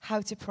how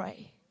to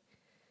pray.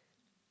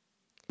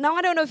 Now,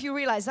 I don't know if you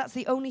realize that's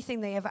the only thing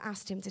they ever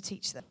asked him to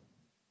teach them.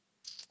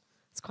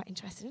 It's quite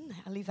interesting, isn't it?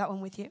 I'll leave that one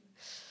with you.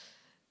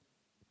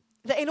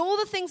 That in all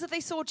the things that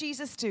they saw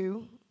Jesus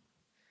do,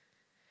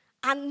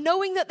 and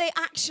knowing that they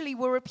actually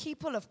were a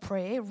people of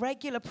prayer,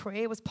 regular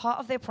prayer was part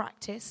of their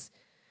practice,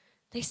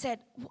 they said,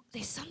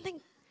 there's something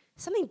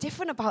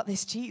different about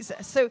this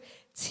Jesus. So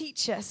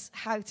teach us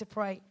how to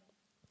pray.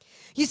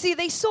 You see,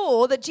 they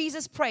saw that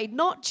Jesus prayed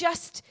not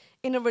just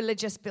in a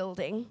religious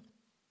building,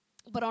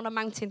 but on a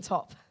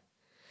mountaintop.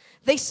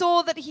 They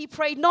saw that he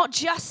prayed not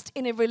just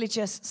in a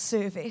religious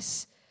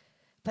service,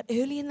 but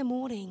early in the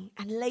morning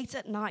and late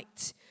at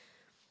night.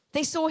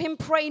 They saw him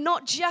pray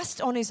not just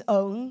on his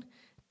own,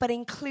 but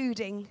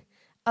including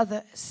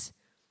others.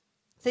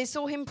 They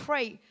saw him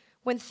pray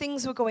when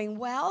things were going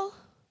well,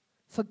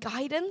 for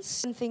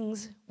guidance, and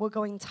things were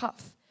going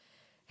tough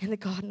in the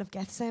Garden of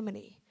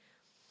Gethsemane.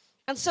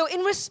 And so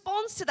in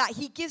response to that,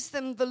 he gives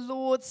them the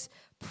Lord's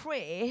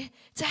Prayer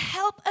to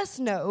help us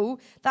know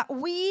that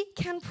we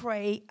can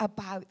pray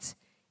about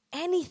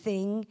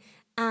anything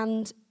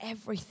and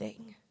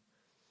everything.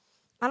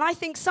 And I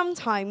think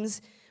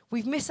sometimes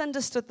we've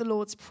misunderstood the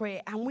Lord's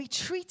Prayer and we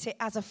treat it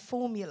as a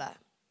formula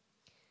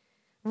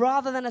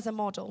rather than as a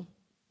model.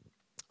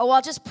 Oh,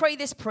 I'll just pray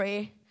this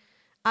prayer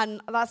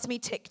and that's me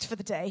ticked for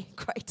the day.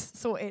 Great,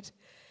 sorted.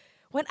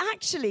 When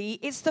actually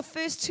it's the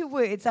first two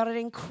words that are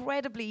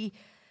incredibly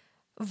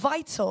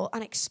vital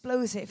and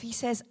explosive. He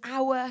says,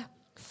 our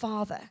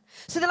Father.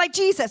 So they're like,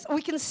 Jesus,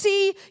 we can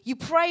see you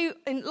pray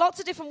in lots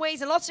of different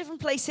ways, in lots of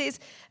different places.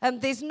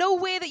 There's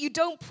nowhere that you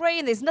don't pray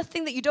and there's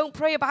nothing that you don't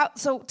pray about.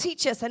 So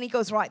teach us. And he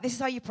goes, right, this is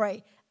how you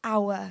pray.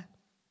 Our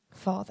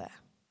Father.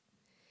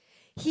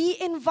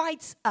 He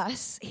invites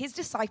us, his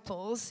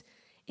disciples,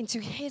 into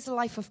his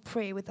life of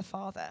prayer with the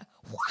Father.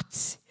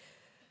 What?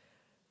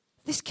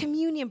 This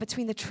communion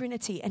between the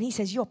Trinity. And he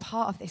says, you're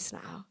part of this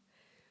now.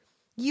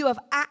 You have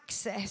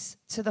access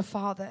to the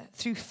Father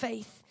through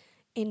faith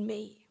in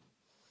me.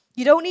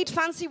 You don't need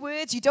fancy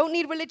words. You don't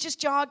need religious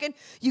jargon.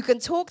 You can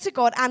talk to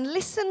God and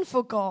listen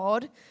for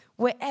God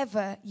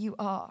wherever you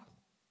are.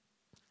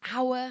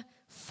 Our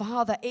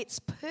Father. It's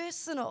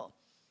personal.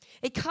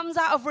 It comes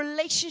out of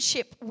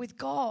relationship with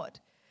God.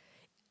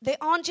 They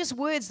aren't just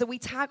words that we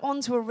tag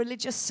onto a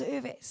religious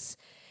service.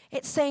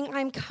 It's saying,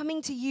 I'm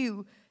coming to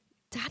you,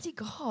 Daddy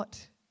God,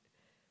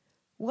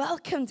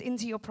 welcomed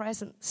into your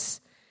presence.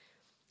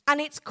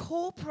 And it's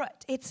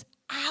corporate. It's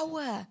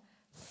our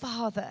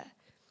Father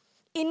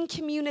in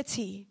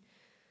community.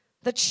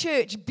 The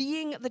church,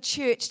 being the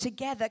church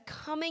together,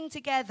 coming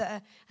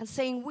together and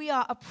saying, we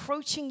are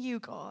approaching you,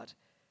 God,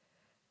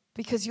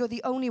 because you're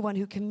the only one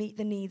who can meet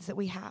the needs that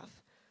we have.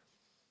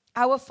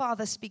 Our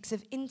Father speaks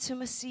of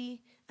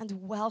intimacy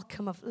and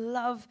welcome, of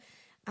love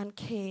and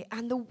care.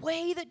 And the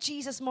way that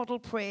Jesus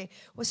modeled prayer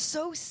was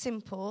so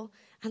simple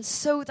and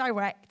so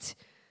direct.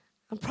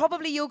 And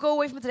probably you'll go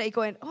away from today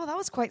going, oh, that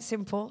was quite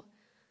simple.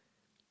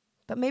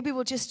 But maybe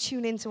we'll just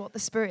tune into what the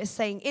Spirit is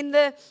saying. In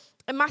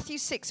Matthew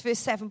 6, verse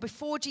 7,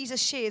 before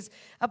Jesus shares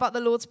about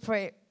the Lord's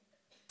Prayer,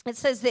 it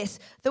says this: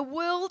 the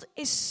world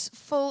is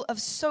full of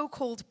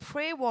so-called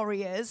prayer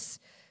warriors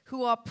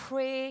who are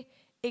prayer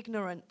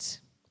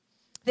ignorant.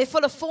 They're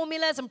full of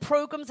formulas and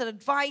programs and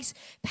advice,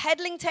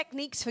 peddling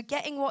techniques for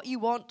getting what you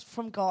want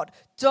from God.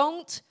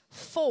 Don't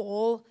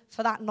fall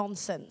for that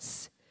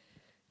nonsense.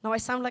 Now, I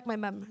sound like my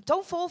mum.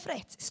 Don't fall for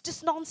it. It's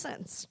just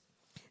nonsense.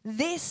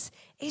 This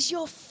is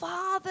your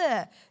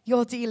Father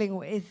you're dealing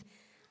with,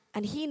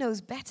 and he knows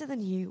better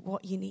than you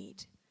what you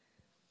need.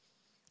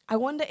 I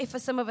wonder if for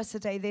some of us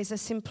today, there's a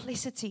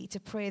simplicity to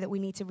prayer that we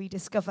need to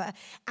rediscover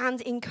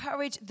and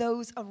encourage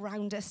those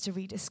around us to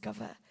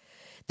rediscover.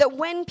 That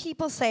when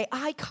people say,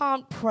 I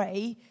can't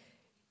pray,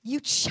 you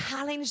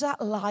challenge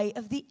that lie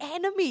of the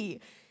enemy.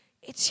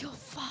 It's your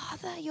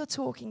Father you're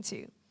talking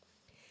to.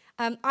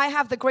 I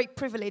have the great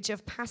privilege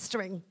of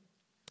pastoring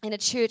in a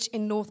church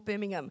in North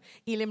Birmingham,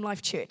 Elim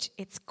Life Church.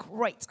 It's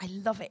great. I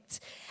love it.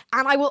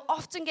 And I will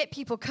often get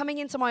people coming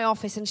into my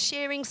office and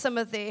sharing some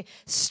of their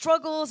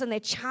struggles and their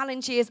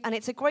challenges. And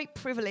it's a great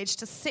privilege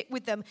to sit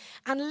with them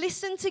and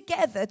listen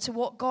together to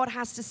what God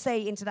has to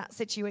say into that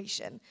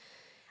situation.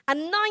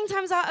 And 9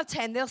 times out of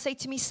 10, they'll say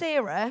to me,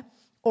 Sarah,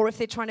 or if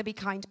they're trying to be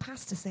kind,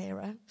 Pastor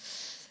Sarah,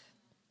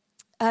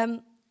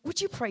 would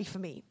you pray for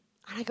me?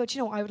 And I go, do you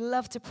know what? I would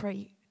love to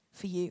pray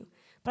for you.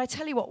 But I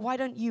tell you what, why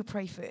don't you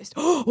pray first?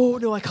 Oh,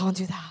 no, I can't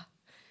do that.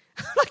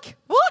 I'm like,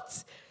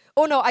 what?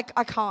 Oh, no, I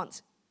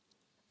can't.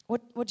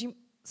 What do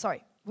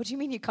you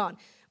mean you can't?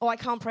 Oh, I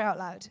can't pray out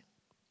loud.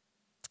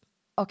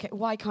 Okay,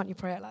 why can't you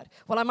pray out loud?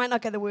 Well, I might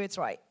not get the words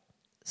right.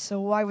 So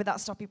why would that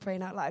stop you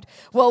praying out loud?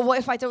 Well, what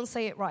if I don't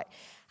say it right?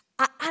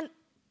 And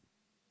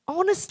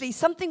honestly,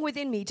 something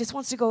within me just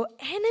wants to go,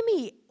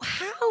 enemy,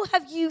 how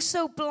have you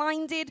so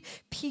blinded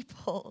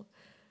people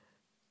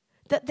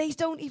that they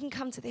don't even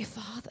come to their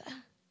Father?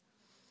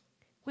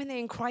 When they're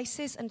in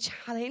crisis and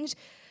challenged,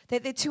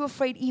 they're too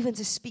afraid even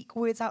to speak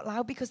words out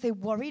loud because they're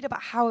worried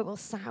about how it will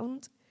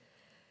sound.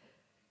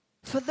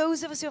 For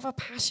those of us who have a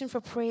passion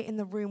for prayer in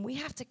the room, we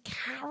have to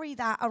carry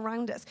that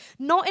around us.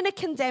 Not in a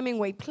condemning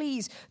way.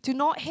 Please do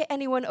not hit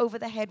anyone over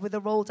the head with a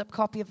rolled up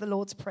copy of the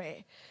Lord's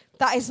Prayer.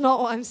 That is not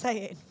what I'm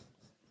saying.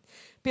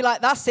 Be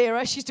like, that's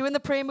Sarah. She's doing the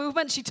prayer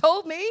movement. She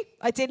told me.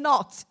 I did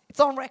not. It's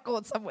on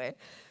record somewhere.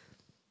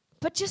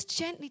 But just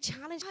gently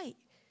challenge.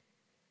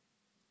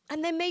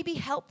 And then maybe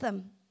help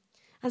them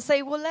and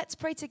say, well, let's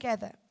pray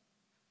together.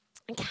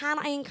 And can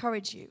I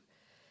encourage you?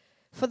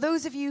 For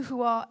those of you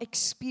who are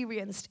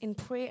experienced in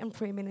prayer and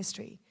prayer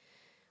ministry,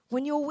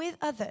 when you're with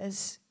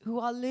others who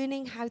are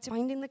learning how to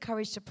finding the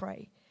courage to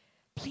pray,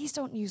 please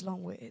don't use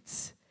long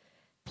words.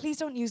 Please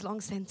don't use long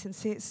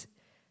sentences.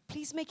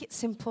 Please make it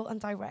simple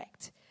and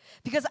direct.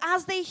 Because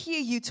as they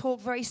hear you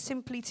talk very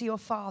simply to your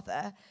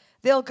Father,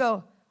 they'll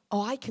go,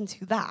 oh, I can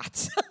do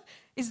that.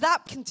 I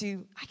can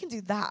do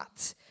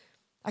that.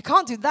 I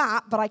can't do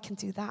that, but I can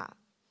do that.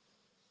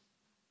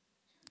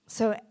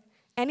 So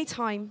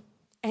anytime,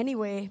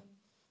 anywhere,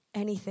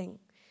 anything.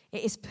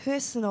 It is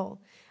personal,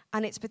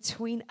 and it's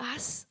between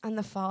us and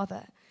the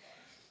Father.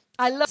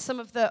 I love some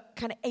of the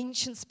kind of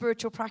ancient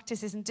spiritual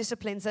practices and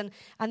disciplines, and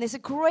there's a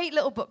great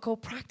little book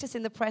called Practice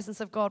in the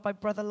Presence of God by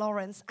Brother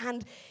Lawrence,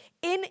 and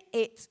in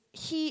it,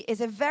 he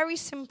is a very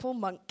simple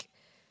monk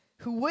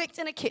who worked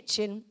in a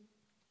kitchen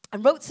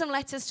and wrote some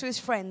letters to his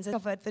friends and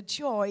discovered the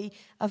joy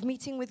of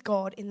meeting with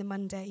God in the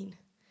mundane.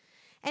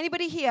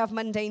 Anybody here have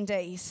mundane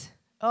days?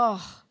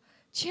 Oh,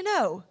 do you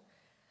know,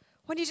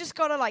 when you just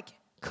got to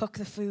cook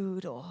the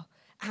food or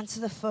answer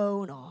the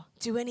phone or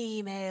do an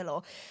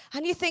email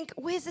and you think,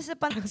 where's this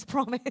abundance I was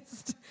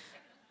promised?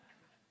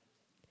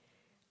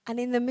 And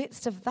in the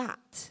midst of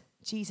that,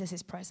 Jesus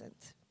is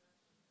present.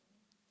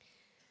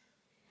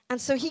 And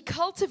so he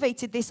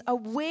cultivated this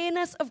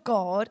awareness of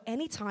God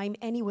anytime,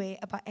 anywhere,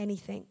 about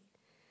anything.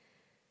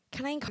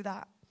 Can I encourage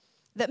that?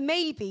 That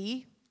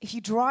maybe if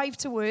you drive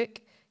to work,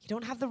 you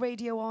don't have the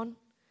radio on,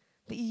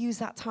 but you use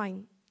that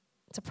time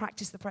to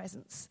practice the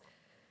presence.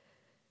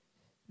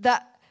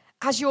 That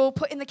as you're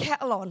putting the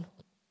kettle on,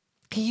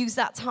 you use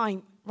that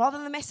time,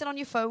 rather than messing on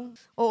your phone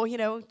or,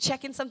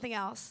 checking something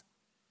else,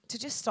 to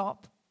just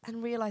stop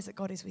and realize that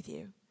God is with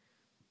you.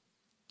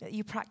 That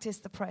you practice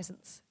the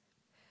presence.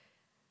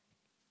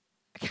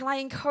 Can I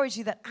encourage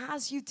you that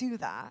as you do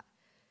that,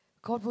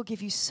 God will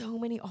give you so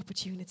many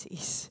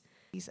opportunities,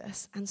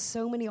 Jesus, and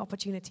so many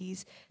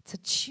opportunities to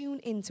tune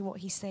into what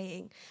he's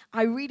saying.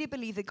 I really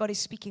believe that God is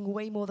speaking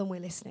way more than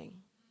we're listening.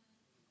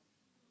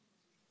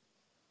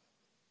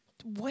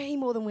 Way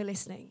more than we're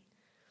listening.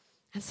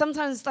 And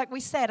sometimes, like we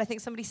said, I think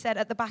somebody said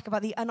at the back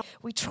about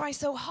we try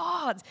so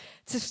hard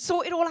to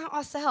sort it all out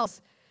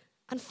ourselves.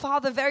 And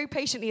Father very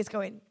patiently is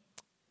going,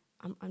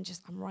 I'm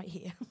right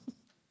here.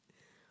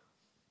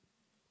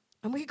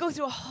 And we could go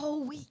through a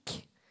whole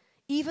week.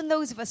 Even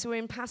those of us who are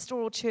in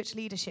pastoral church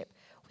leadership,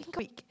 we can go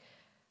a week.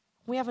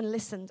 We haven't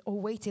listened or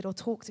waited or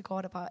talked to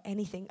God about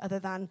anything other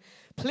than,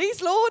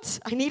 please, Lord,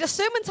 I need a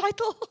sermon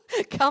title.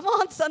 Come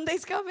on,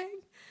 Sunday's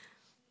coming.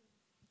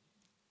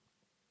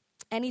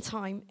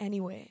 Anytime,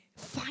 anywhere.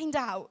 Find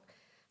out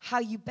how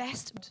you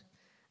best.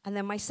 And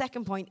then my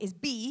second point is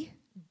be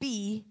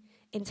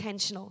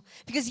intentional.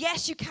 Because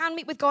yes, you can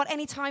meet with God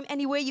anytime,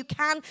 anywhere. You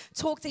can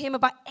talk to him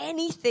about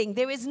anything.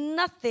 There is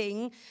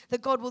nothing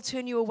that God will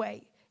turn you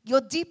away.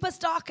 Your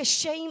deepest, darkest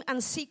shame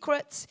and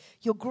secrets,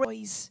 your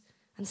joys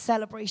and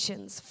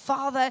celebrations.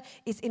 Father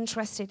is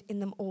interested in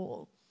them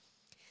all.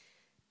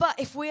 But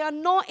if we are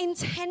not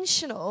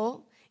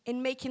intentional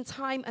in making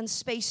time and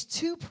space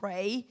to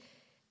pray,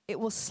 it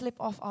will slip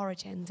off our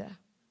agenda.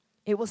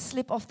 It will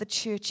slip off the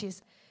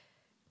churches,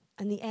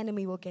 and the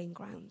enemy will gain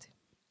ground.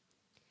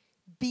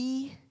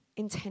 Be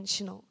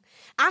intentional.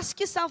 Ask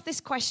yourself this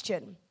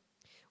question.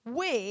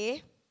 Where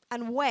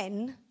and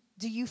when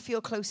do you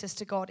feel closest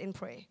to God in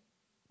prayer?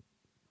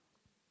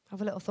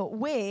 Have a little thought.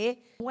 Where,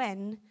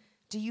 when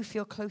do you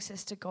feel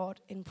closest to God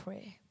in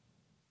prayer?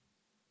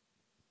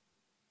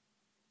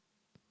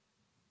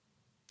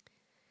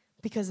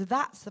 Because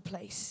that's the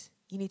place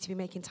you need to be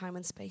making time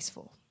and space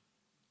for.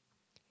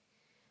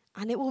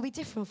 And it will be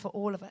different for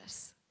all of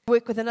us. I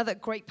work with another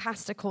great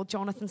pastor called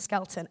Jonathan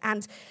Skelton,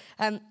 and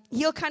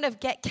he'll kind of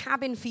get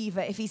cabin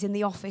fever if he's in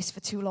the office for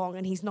too long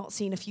and he's not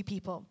seen a few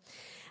people.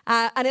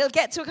 And it'll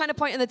get to a kind of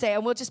point in the day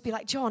and we'll just be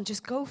like, John,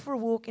 just go for a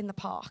walk in the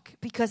park.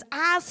 Because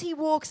as he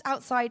walks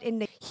outside in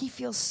nature, he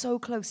feels so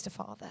close to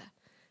Father,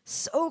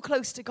 so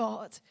close to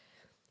God.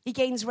 He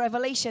gains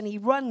revelation. He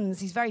runs.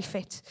 He's very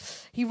fit.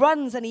 He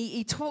runs and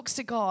he talks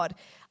to God.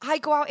 I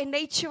go out in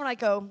nature and I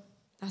go,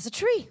 that's a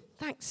tree.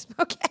 Thanks.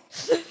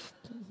 Okay.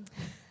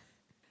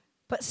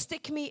 But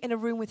stick me in a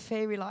room with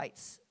fairy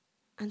lights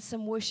and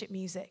some worship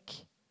music,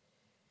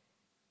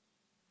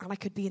 and I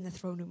could be in the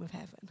throne room of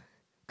heaven,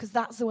 because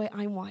that's the way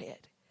I'm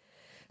wired.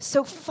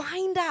 So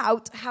find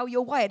out how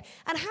you're wired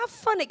and have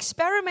fun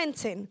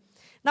experimenting.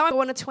 Now I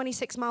go on a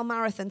 26-mile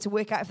marathon to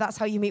work out if that's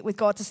how you meet with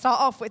God to start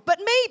off with, but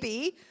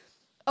maybe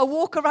a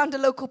walk around a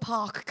local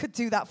park could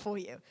do that for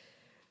you,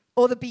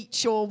 or the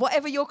beach, or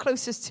whatever you're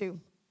closest to.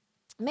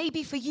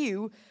 Maybe for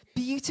you,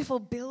 beautiful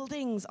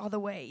buildings are the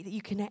way that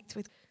you connect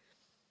with.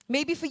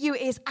 Maybe for you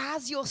it is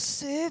as you're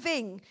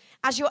serving,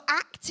 as you're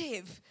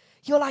active,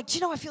 you're like, do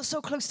you know, I feel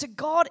so close to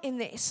God in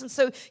this. And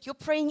so you're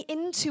praying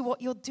into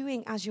what you're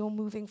doing as you're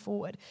moving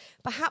forward.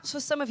 Perhaps for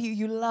some of you,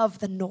 you love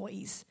the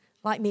noise,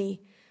 like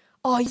me.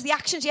 Oh, the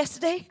actions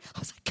yesterday? I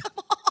was like, come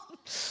on.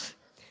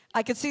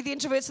 I could see the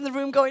introverts in the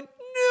room going,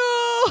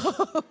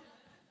 no.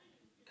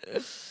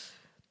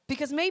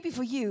 Because maybe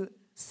for you,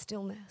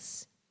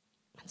 stillness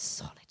and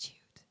solitude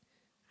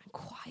and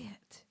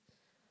quiet,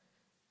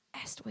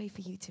 best way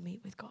for you to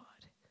meet with God.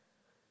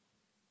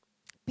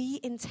 Be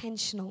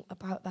intentional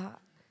about that.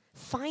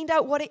 Find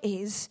out what it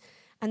is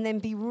and then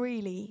be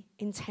really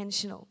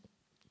intentional.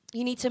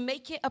 You need to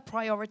make it a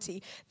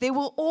priority. There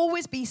will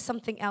always be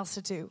something else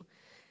to do.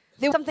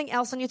 There's something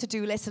else on your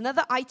to-do list,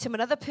 another item,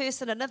 another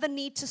person, another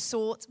need to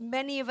sort.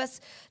 Many of us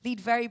lead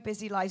very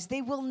busy lives.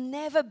 There will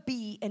never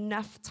be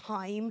enough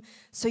time,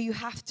 so you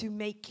have to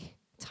make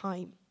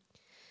time.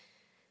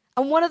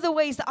 And one of the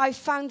ways that I've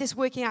found this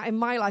working out in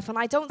my life, and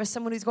I don't, as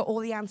someone who's got all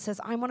the answers,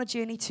 I'm on a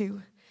journey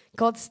too.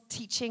 God's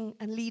teaching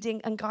and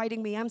leading and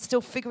guiding me. I'm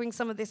still figuring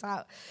some of this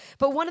out.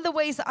 But one of the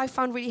ways that I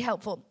found really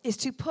helpful is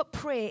to put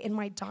prayer in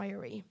my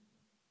diary.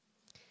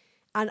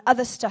 And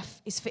other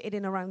stuff is fitted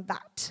in around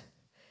that.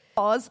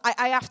 Because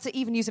I have to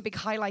even use a big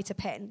highlighter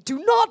pen. Do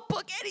not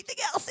book anything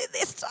else in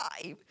this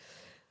time.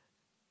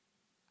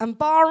 And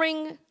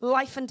barring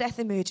life and death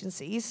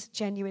emergencies,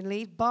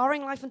 genuinely,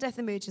 barring life and death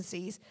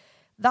emergencies,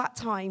 that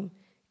time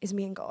is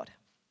me and God.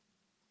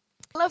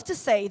 I love to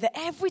say that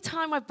every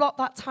time I've blocked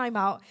that time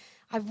out,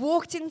 I've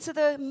walked into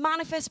the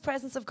manifest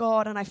presence of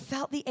God and I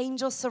felt the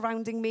angels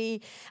surrounding me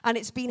and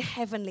it's been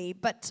heavenly,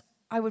 but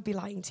I would be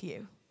lying to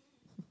you.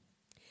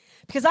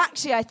 Because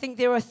actually, I think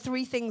there are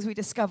 3 things we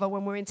discover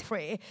when we're into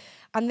prayer,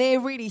 and they're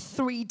really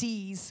 3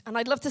 Ds. And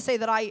I'd love to say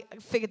that I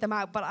figured them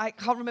out, but I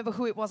can't remember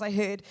who it was I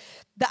heard.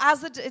 That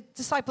as the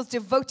disciples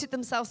devoted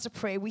themselves to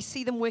prayer, we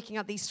see them working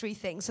out these 3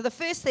 things. So the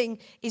first thing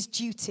is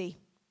duty.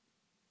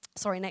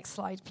 Sorry, next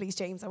slide, please,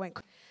 James. I went.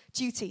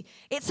 Duty.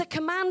 It's a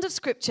command of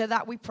Scripture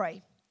that we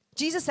pray.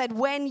 Jesus said,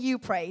 when you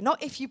pray,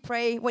 not if you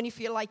pray, when you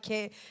feel like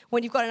it,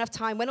 when you've got enough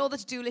time, when all the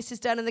to-do list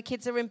is done and the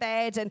kids are in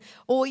bed and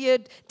all your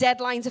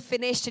deadlines are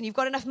finished and you've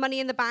got enough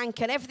money in the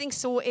bank and everything's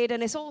sorted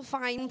and it's all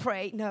fine,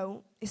 pray.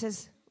 No, it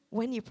says,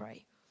 when you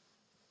pray.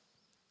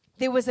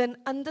 There was an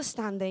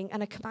understanding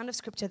and a command of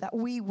Scripture that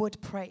we would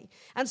pray.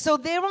 And so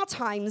there are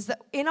times that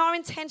in our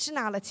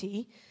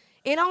intentionality,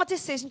 in our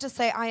decision to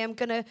say, I am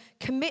going to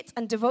commit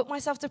and devote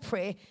myself to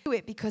prayer, do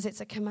it because it's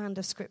a command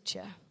of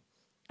Scripture.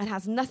 It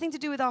has nothing to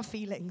do with our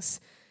feelings.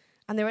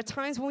 And there are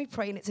times when we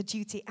pray and it's a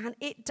duty. And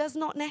it does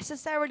not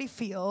necessarily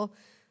feel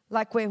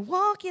like we're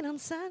walking on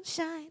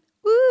sunshine.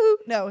 Woo!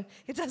 No,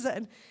 it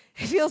doesn't.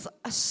 It feels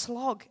a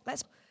slog.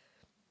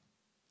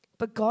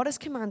 But God has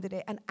commanded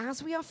it. And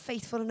as we are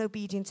faithful and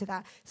obedient to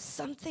that,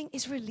 something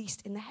is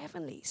released in the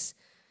heavenlies.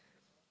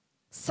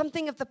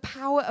 Something of the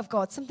power of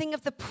God. Something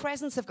of the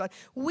presence of God.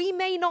 We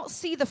may not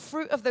see the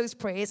fruit of those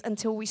prayers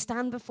until we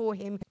stand before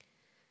Him.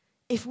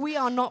 If we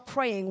are not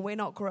praying, we're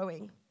not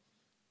growing.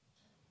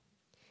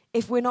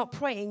 If we're not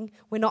praying,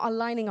 we're not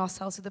aligning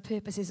ourselves with the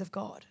purposes of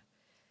God.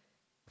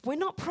 If we're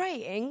not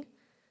praying,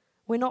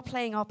 we're not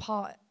playing our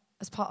part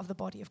as part of the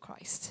body of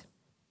Christ.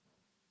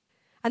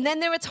 And then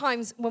there are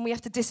times when we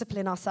have to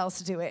discipline ourselves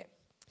to do it.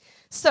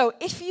 So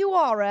if you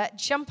are a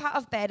jump out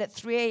of bed at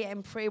 3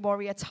 a.m. prayer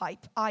warrior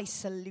type, I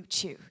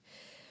salute you.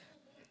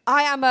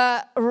 I am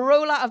a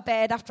roll out of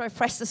bed after I've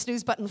pressed the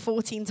snooze button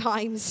 14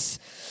 times.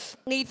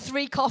 Need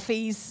 3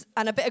 coffees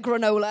and a bit of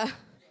granola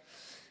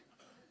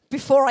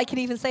before I can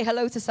even say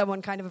hello to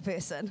someone kind of a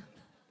person.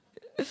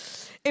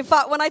 In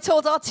fact, when I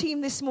told our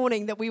team this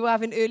morning that we were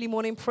having early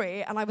morning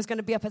prayer and I was going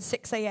to be up at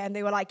 6 a.m.,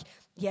 they were like,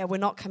 yeah, we're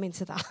not coming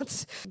to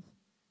that.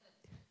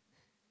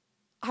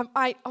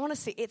 I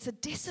honestly, it's a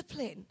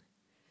discipline.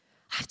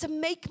 I have to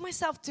make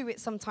myself do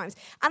it sometimes.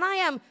 And I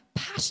am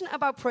passionate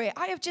about prayer.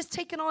 I have just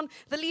taken on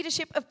the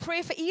leadership of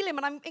Prayer for Elim,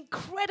 and I'm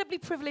incredibly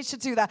privileged to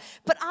do that.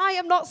 But I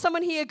am not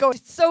someone here going,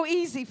 it's so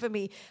easy for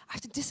me. I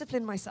have to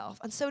discipline myself,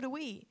 and so do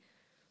we.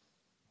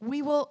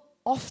 We will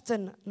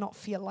often not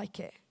feel like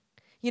it.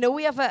 You know,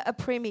 we have a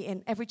prayer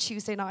meeting every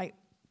Tuesday night.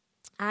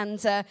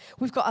 And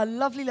we've got a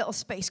lovely little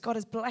space. God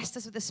has blessed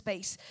us with a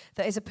space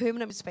that is a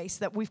permanent space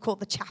that we've called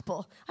the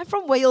chapel. I'm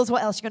from Wales.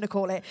 What else are you going to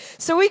call it?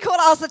 So we call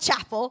ours the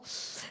chapel.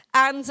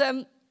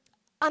 And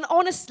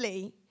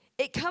honestly,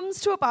 it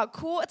comes to about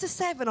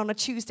 6:45 on a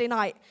Tuesday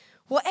night.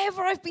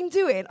 Whatever I've been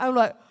doing, I'm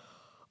like,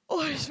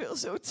 oh, I just feel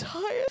so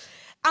tired.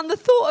 And the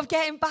thought of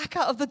getting back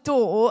out of the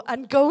door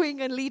and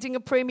going and leading a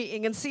prayer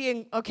meeting and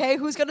seeing, okay,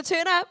 who's going to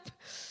turn up?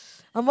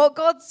 And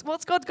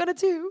what's God going to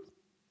do?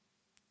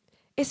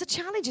 It's a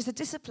challenge, it's a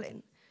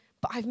discipline.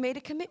 But I've made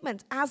a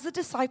commitment, as the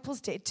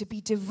disciples did, to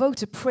be devoted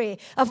to prayer.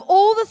 Of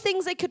all the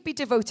things they could be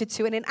devoted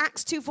to, and in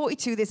Acts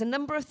 2:42, there's a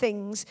number of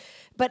things,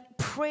 but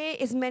prayer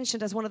is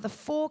mentioned as one of the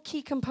 4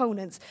 key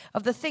components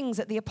of the things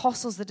that the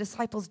apostles, the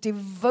disciples,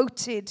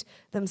 devoted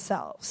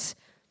themselves.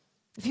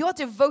 If you are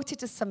devoted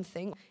to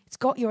something, it's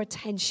got your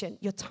attention,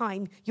 your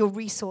time, your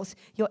resource,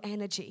 your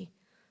energy.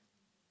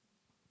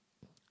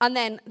 And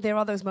then there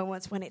are those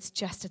moments when it's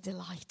just a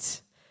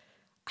delight.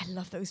 I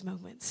love those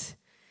moments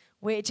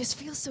where it just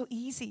feels so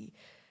easy.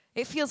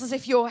 It feels as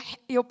if your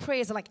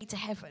prayers are like to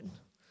heaven.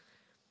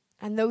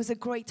 And those are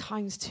great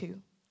times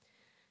too.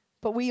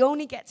 But we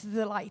only get to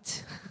the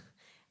delight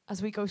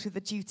as we go through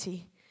the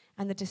duty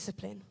and the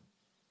discipline,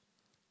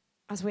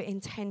 as we're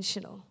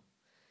intentional.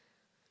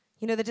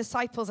 You know, the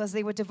disciples, as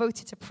they were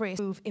devoted to prayer,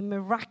 moved in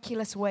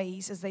miraculous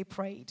ways as they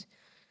prayed.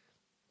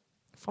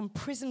 From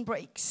prison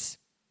breaks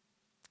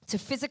to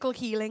physical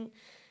healing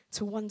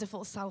to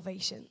wonderful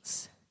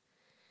salvations.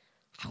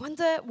 I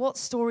wonder what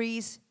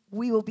stories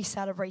we will be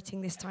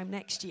celebrating this time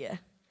next year.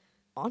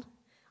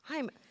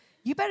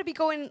 You better be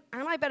going,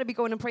 and I better be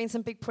going and praying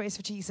some big prayers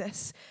for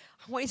Jesus.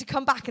 I want you to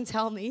come back and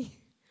tell me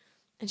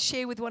and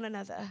share with one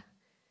another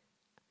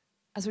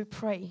as we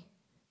pray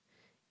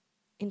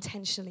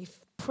intentionally.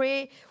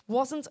 Prayer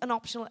wasn't an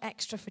optional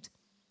extra for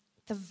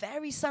the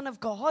very Son of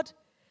God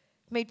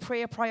made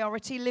prayer a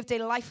priority, lived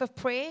a life of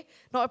prayer,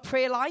 not a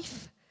prayer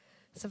life.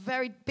 It's a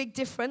very big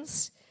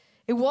difference.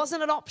 It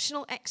wasn't an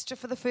optional extra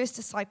for the first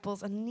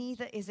disciples, and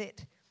neither is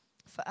it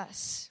for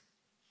us.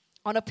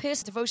 On a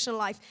personal devotional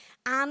life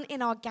and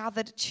in our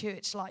gathered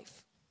church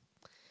life,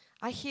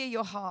 I hear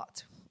your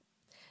heart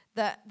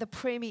that the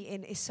prayer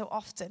meeting is so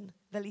often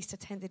the least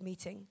attended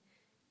meeting,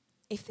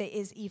 if there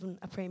is even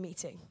a prayer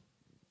meeting.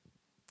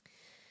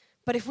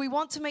 But if we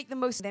want to make the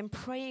most of them,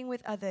 praying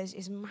with others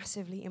is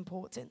massively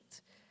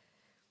important.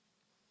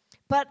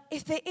 But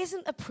if there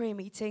isn't a prayer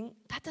meeting,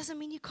 that doesn't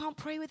mean you can't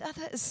pray with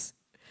others.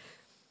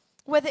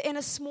 Whether in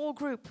a small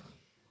group,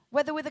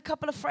 whether with a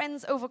couple of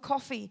friends over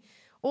coffee,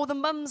 or the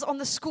mums on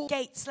the school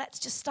gates, let's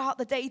just start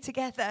the day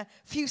together.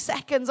 Few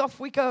seconds,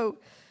 off we go.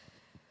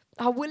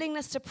 Our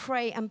willingness to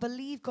pray and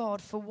believe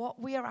God for what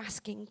we are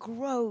asking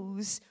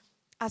grows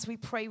as we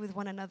pray with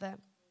one another.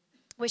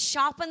 We're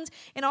sharpened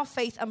in our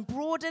faith and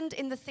broadened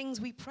in the things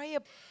we pray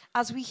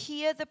as we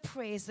hear the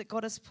prayers that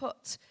God has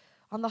put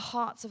on the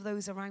hearts of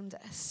those around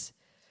us.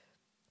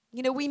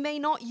 You know, we may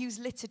not use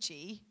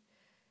liturgy,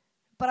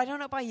 but I don't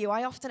know about you,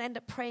 I often end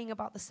up praying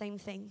about the same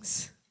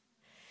things.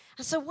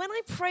 And so when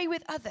I pray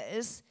with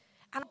others,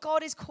 and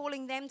God is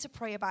calling them to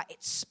pray about,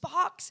 it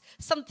sparks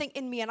something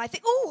in me, and I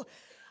think, oh,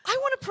 I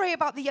want to pray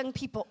about the young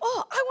people.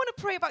 Oh, I want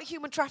to pray about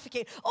human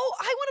trafficking. Oh,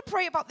 I want to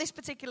pray about this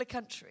particular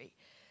country.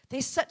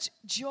 There's such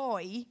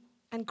joy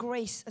and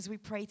grace as we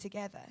pray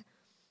together.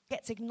 It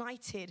gets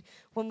ignited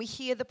when we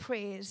hear the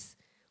prayers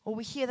or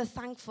we hear the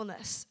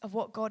thankfulness of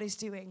what God is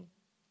doing.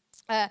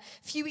 A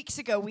few weeks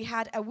ago, we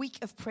had a week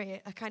of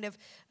prayer.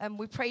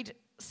 We prayed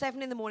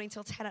 7 in the morning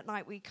till 10 at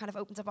night. We kind of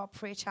opened up our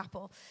prayer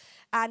chapel.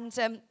 And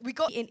we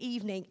got in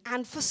evening.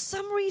 And for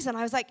some reason,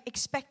 I was like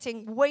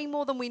expecting way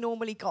more than we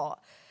normally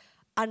got.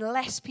 And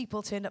less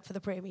people turned up for the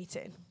prayer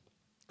meeting.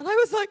 And I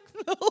was like,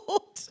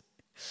 Lord,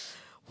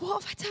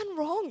 what have I done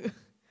wrong?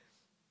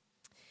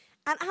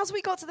 And as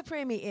we got to the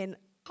prayer meeting,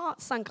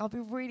 heart sank, I'll be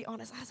really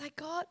honest. I was like,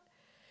 God,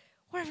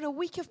 we're having a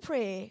week of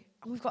prayer,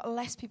 and we've got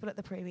less people at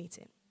the prayer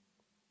meeting.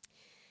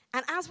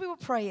 And as we were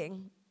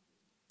praying,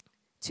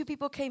 2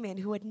 people came in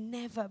who had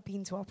never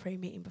been to our prayer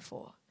meeting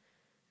before.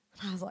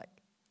 And I was like,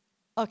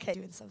 okay,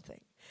 doing something.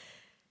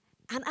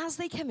 And as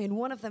they came in,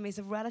 one of them is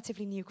a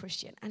relatively new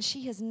Christian, and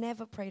she has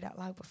never prayed out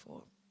loud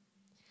before.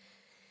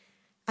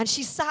 And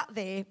she sat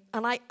there,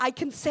 and I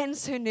can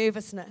sense her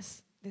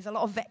nervousness. There's a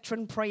lot of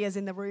veteran prayers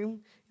in the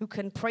room who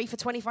can pray for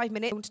 25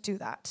 minutes. Don't do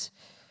that.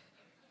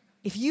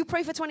 If you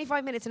pray for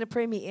 25 minutes in a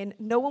prayer meeting,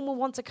 no one will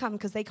want to come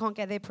because they can't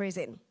get their prayers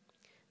in.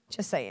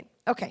 Just saying.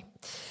 Okay.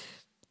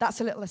 That's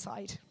a little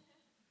aside.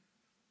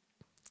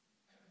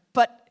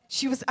 But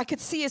I could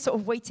see her sort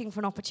of waiting for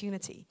an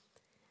opportunity.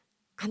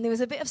 And there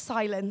was a bit of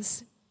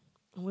silence,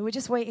 and we were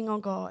just waiting on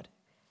God.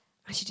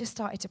 And she just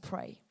started to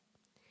pray.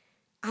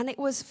 And it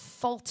was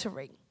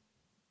faltering.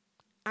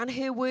 And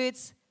her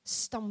words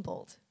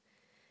stumbled.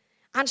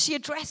 And she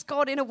addressed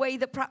God in a way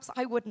that perhaps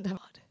I wouldn't have.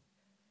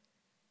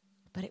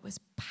 But it was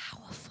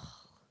powerful.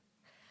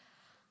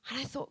 And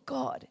I thought,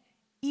 God,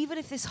 even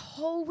if this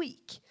whole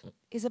week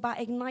is about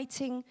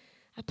igniting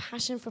a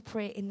passion for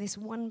prayer in this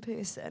one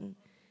person,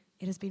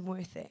 it has been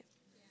worth it.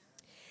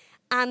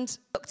 And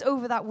looked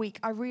over that week,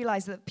 I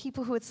realized that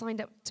people who had signed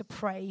up to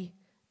pray,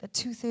 that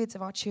 2/3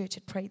 of our church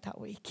had prayed that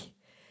week.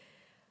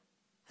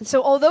 And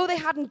so although they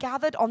hadn't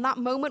gathered on that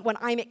moment when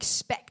I'm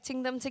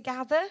expecting them to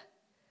gather,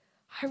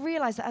 I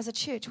realized that as a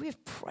church, we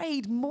have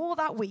prayed more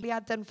that week than we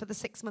had done for the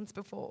 6 months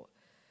before.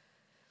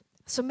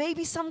 So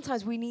maybe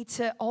sometimes we need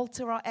to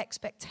alter our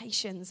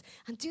expectations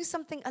and do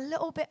something a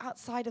little bit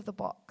outside of the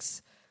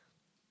box.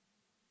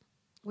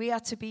 We are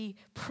to be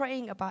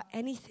praying about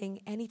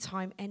anything,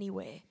 anytime,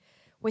 anywhere.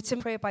 We're to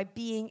pray by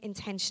being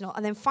intentional.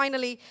 And then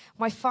finally,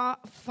 my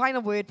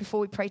final word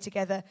before we pray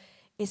together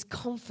is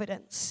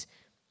confidence.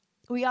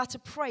 We are to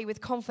pray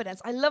with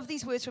confidence. I love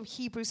these words from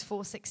Hebrews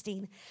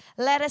 4:16.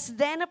 Let us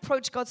then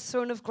approach God's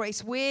throne of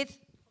grace with,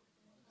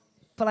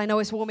 but I know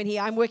it's warm in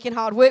here. I'm working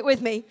hard. Work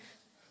with me.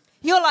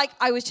 You're like,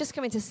 I was just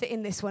coming to sit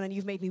in this one and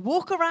you've made me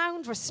walk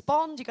around,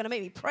 respond. You're going to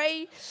make me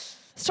pray.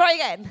 Let's try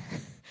again.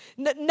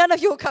 None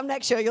of you will come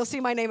next year. You'll see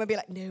my name and be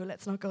like, no,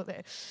 let's not go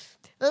there.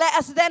 Let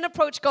us then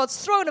approach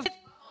God's throne of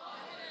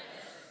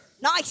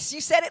Nice, you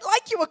said it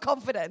like you were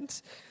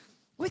confident.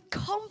 With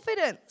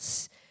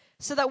confidence,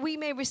 so that we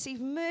may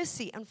receive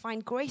mercy and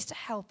find grace to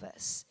help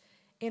us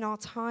in our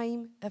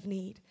time of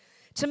need.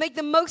 To make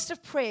the most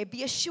of prayer,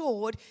 be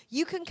assured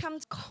you can come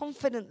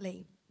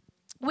confidently,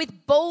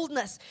 with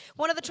boldness.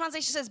 One of the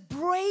translations says,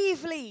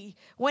 bravely,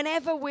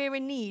 whenever we're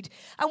in need.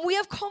 And we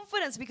have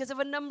confidence because of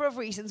a number of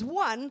reasons.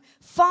 One,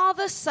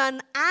 Father,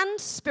 Son, and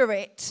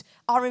Spirit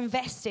are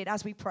invested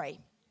as we pray.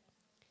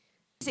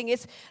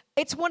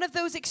 It's one of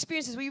those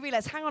experiences where you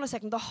realize, hang on a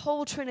second, the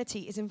whole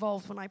Trinity is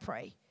involved when I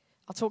pray.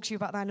 I'll talk to you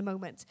about that in a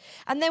moment.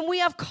 And then we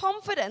have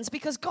confidence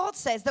because God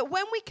says that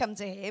when we come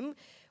to him,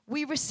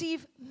 we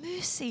receive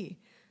mercy.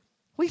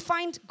 We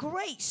find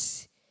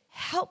grace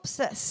helps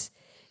us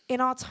in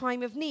our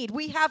time of need.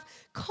 We have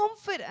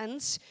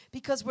confidence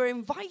because we're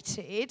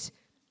invited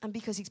and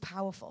because he's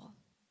powerful.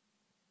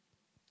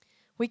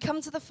 We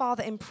come to the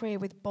Father in prayer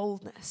with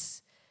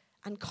boldness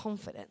and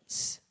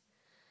confidence.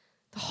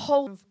 The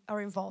whole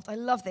are involved. I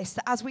love this,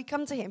 that as we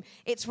come to him,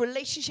 it's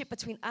relationship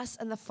between us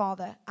and the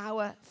Father,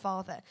 our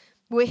Father.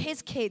 We're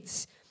his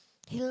kids.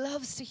 He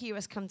loves to hear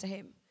us come to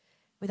him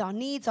with our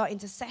needs, our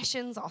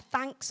intercessions, our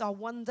thanks, our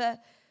wonder,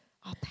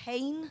 our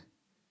pain.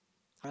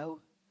 I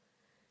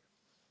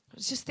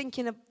was just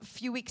thinking a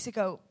few weeks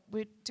ago,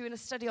 we're doing a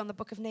study on the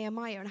book of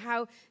Nehemiah and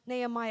how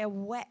Nehemiah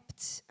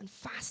wept and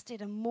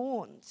fasted and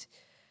mourned.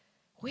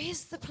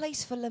 Where's the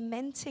place for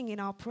lamenting in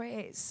our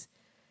prayers?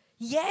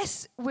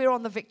 Yes, we're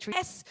on the victory.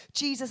 Yes,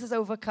 Jesus has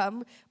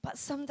overcome, but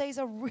some days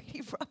are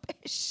really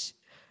rubbish.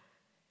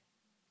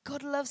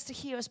 God loves to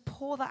hear us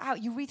pour that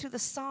out. You read through the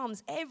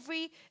Psalms,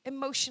 every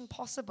emotion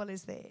possible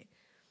is there.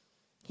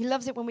 He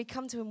loves it when we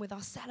come to him with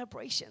our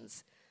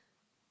celebrations.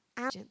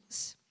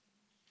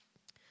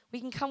 We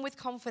can come with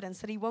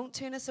confidence that he won't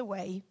turn us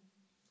away.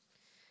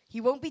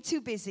 He won't be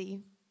too busy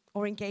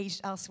or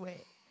engaged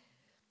elsewhere.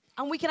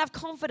 And we can have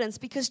confidence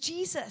because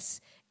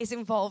Jesus is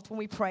involved when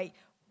we pray.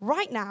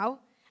 Right now,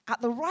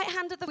 at the right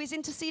hand of the who is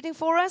interceding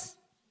for us?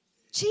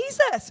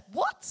 Jesus.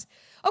 What?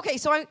 Okay,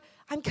 so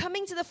I'm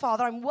coming to the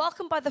Father. I'm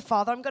welcomed by the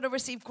Father. I'm going to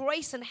receive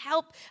grace and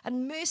help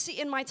and mercy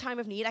in my time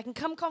of need. I can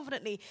come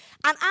confidently.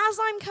 And as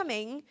I'm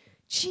coming,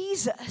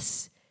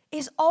 Jesus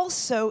is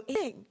also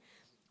in.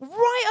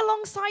 Right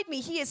alongside me.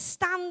 He is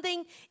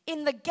standing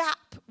in the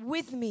gap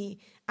with me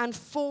and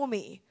for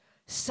me.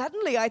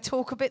 Suddenly I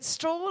talk a bit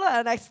stronger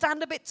and I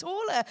stand a bit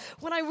taller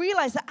when I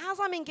realize that as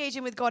I'm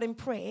engaging with God in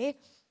prayer,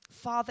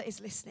 Father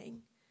is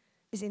listening,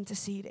 is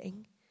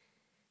interceding,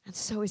 and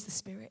so is the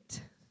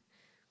Spirit.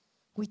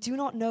 We do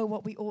not know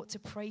what we ought to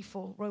pray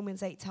for,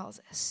 Romans 8 tells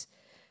us,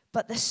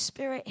 but the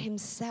Spirit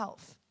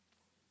himself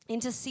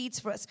intercedes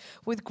for us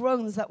with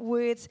groans that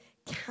words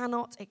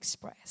cannot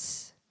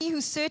express. He who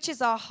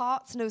searches our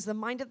hearts knows the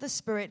mind of the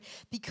Spirit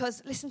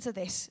because, listen to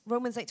this,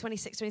 Romans 8,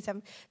 26,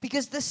 27,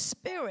 because the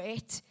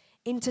Spirit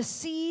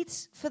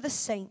intercedes for the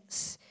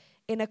saints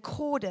in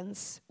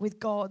accordance with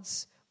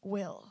God's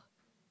will.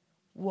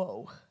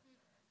 Whoa.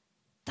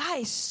 That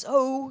is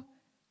so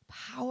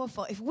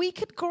powerful. If we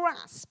could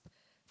grasp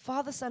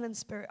Father, Son, and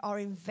Spirit are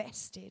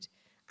invested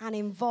and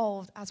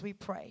involved as we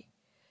pray,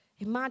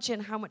 imagine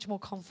how much more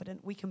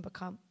confident we can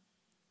become.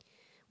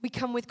 We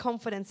come with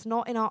confidence,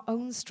 not in our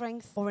own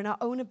strength or in our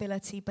own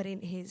ability, but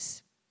in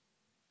his.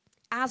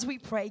 As we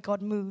pray,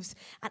 God moves.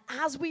 And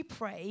as we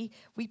pray,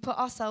 we put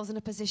ourselves in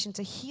a position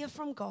to hear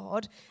from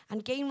God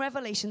and gain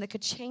revelation that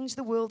could change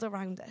the world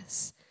around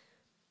us.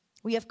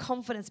 We have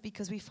confidence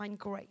because we find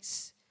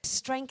grace. It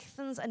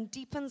strengthens and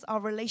deepens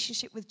our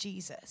relationship with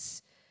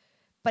Jesus.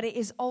 But it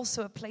is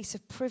also a place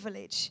of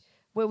privilege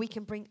where we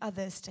can bring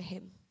others to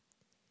him.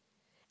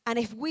 And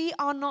if we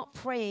are not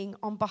praying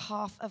on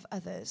behalf of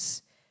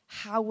others,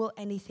 how will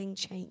anything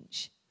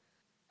change?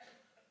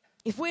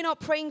 If we're not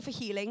praying for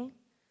healing,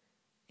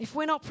 if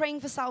we're not praying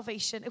for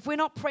salvation, if we're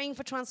not praying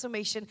for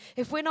transformation,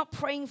 if we're not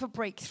praying for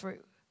breakthrough,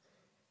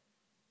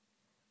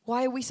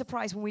 why are we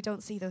surprised when we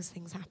don't see those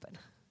things happen?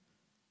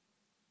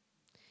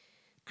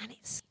 And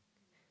it's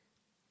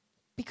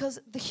because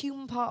the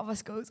human part of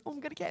us goes, oh, I'm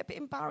going to get a bit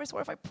embarrassed.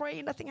 What if I pray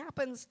and nothing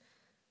happens?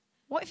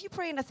 What if you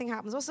pray and nothing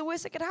happens? What's the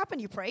worst that could happen?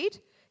 You prayed.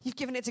 You've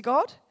given it to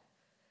God.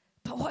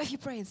 But what if you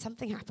pray and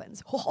something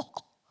happens?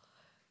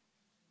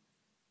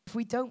 If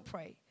we don't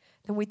pray,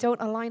 then we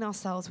don't align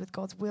ourselves with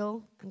God's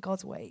will and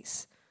God's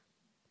ways.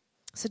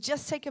 So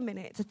just take a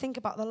minute to think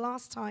about the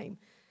last time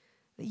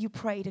that you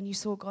prayed and you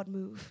saw God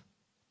move.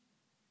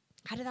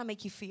 How did that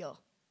make you feel?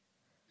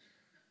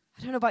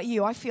 I don't know about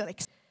you. I feel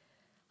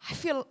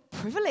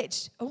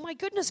privileged. Oh my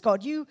goodness,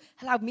 God, you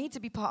allowed me to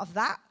be part of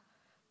that.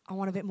 I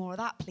want a bit more of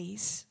that,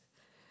 please.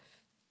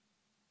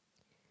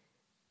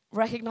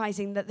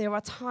 Recognizing that there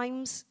are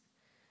times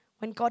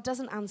when God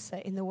doesn't answer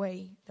in the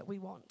way that we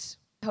want,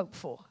 hope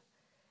for.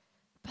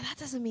 But that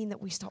doesn't mean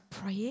that we stop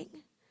praying.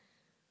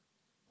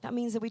 That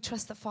means that we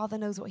trust that Father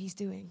knows what he's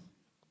doing.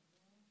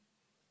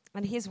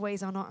 And his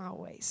ways are not our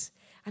ways.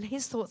 And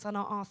his thoughts are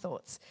not our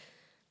thoughts.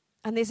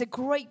 And there's a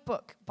great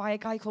book by a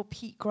guy called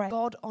Pete Greig,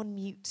 God on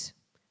Mute.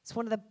 It's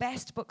one of the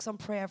best books on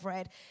prayer I've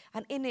read.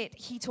 And in it,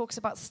 he talks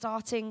about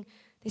starting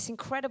this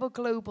incredible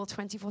global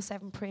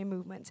 24/7 prayer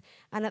movement,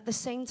 and at the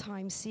same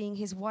time seeing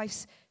his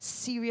wife's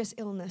serious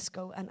illness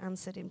go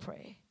unanswered in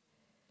prayer.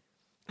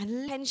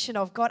 And tension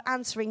of God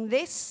answering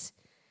this,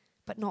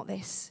 but not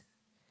this.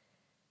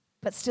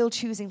 But still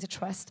choosing to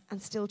trust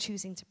and still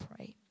choosing to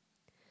pray.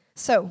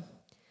 So,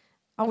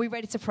 are we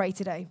ready to pray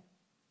today?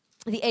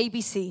 The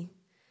ABC.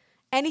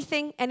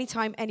 Anything,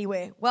 anytime,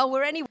 anywhere. Well,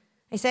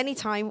 it's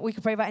anytime. We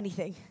can pray about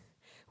anything.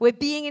 We're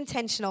being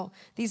intentional.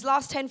 These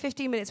last 10,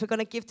 15 minutes we're going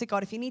to give to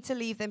God. If you need to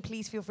leave, then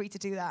please feel free to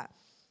do that.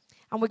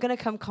 And we're going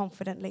to come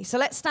confidently. So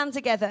let's stand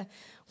together.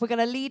 We're going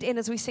to lead in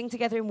as we sing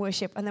together in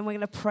worship, and then we're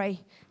going to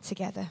pray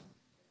together.